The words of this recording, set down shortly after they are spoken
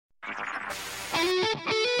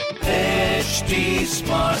HT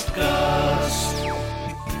Smartcast.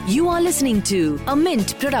 You are listening to a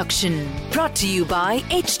Mint production brought to you by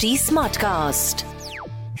HT Smartcast.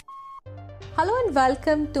 Hello and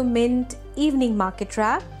welcome to Mint Evening Market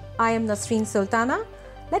Wrap. I am Nasreen Sultana.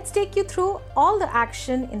 Let's take you through all the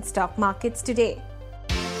action in stock markets today.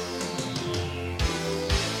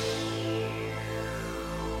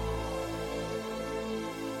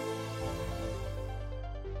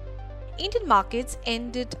 Indian markets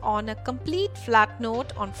ended on a complete flat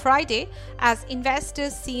note on Friday as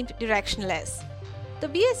investors seemed directionless. The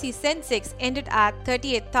BSE Sensex ended at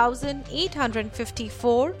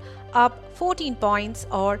 38,854, up 14 points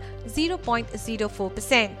or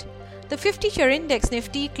 0.04%. The 50-share index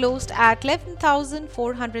Nifty closed at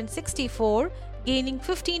 11,464, gaining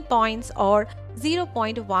 15 points or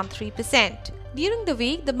 0.13%. During the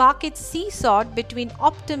week, the market seesawed between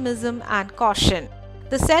optimism and caution.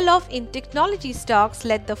 The sell-off in technology stocks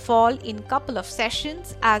led the fall in a couple of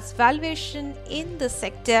sessions as valuation in the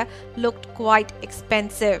sector looked quite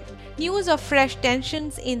expensive. News of fresh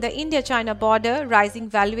tensions in the India-China border, rising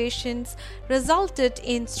valuations resulted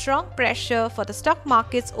in strong pressure for the stock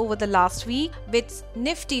markets over the last week, with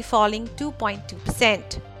Nifty falling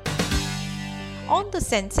 2.2%. On the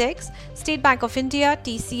Sensex, State Bank of India,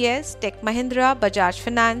 TCS, Tech Mahindra, Bajaj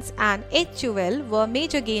Finance and HUL were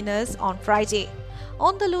major gainers on Friday.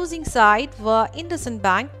 On the losing side were IndusInd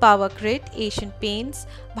Bank, Power Grid, Asian Paints,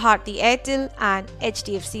 Bharti Airtel and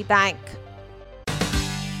HDFC Bank.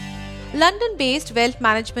 London-based wealth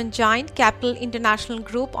management giant Capital International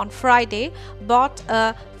Group on Friday bought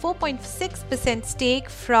a 4.6% stake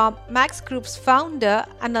from Max Group's founder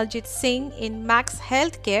Analjit Singh in Max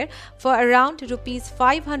Healthcare for around Rs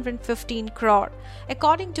 515 crore.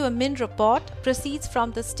 According to a Mint report, proceeds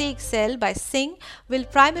from the stake sale by Singh will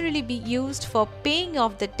primarily be used for paying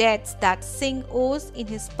off the debts that Singh owes in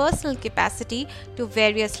his personal capacity to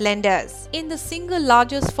various lenders. In the single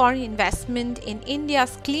largest foreign investment in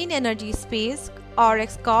India's clean energy space,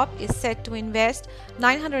 Aurex Corp is set to invest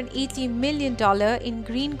 $980 million in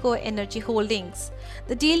Greenko Energy Holdings.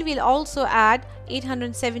 The deal will also add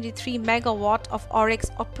 873 megawatt of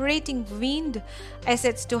Aurex operating wind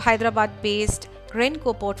assets to Hyderabad-based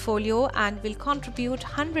Greenko portfolio and will contribute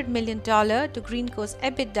 $100 million to Greenko's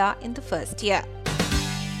EBITDA in the first year.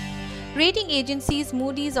 Rating agencies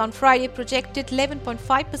Moody's on Friday projected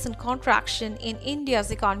 11.5% contraction in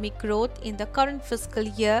India's economic growth in the current fiscal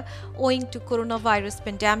year owing to coronavirus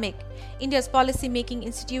pandemic. India's policy-making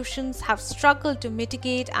institutions have struggled to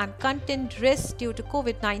mitigate and contain risks due to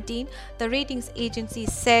COVID-19, the ratings agency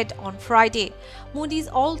said on Friday. Moody's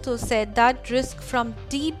also said that risk from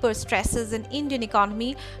deeper stresses in Indian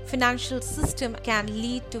economy, financial system can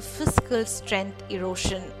lead to fiscal strength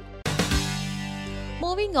erosion.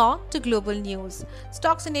 Moving on to global news.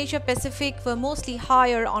 Stocks in Asia Pacific were mostly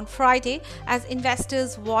higher on Friday as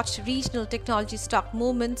investors watched regional technology stock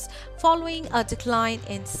movements following a decline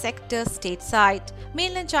in sector stateside.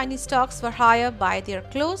 Mainland Chinese stocks were higher by their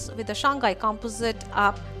close, with the Shanghai Composite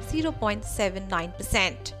up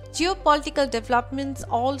 0.79%. Geopolitical developments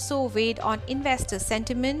also weighed on investor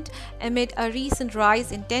sentiment amid a recent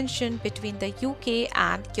rise in tension between the UK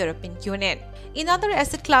and European Union. In other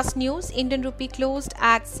asset class news, Indian rupee closed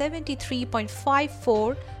at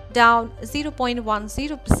 73.54, down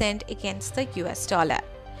 0.10% against the US dollar.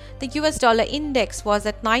 The US dollar index was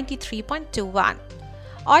at 93.21.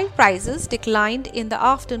 Oil prices declined in the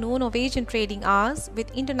afternoon of Asian trading hours, with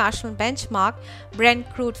international benchmark Brent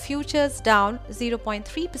crude futures down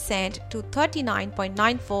 0.3% to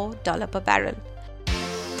 $39.94 per barrel.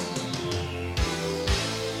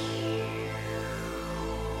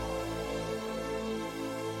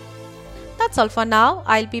 That's all for now.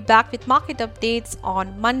 I'll be back with market updates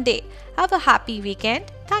on Monday. Have a happy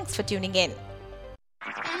weekend. Thanks for tuning in.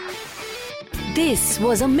 This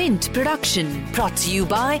was a Mint production brought to you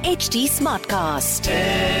by HT Smartcast.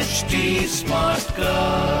 HT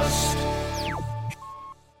Smartcast.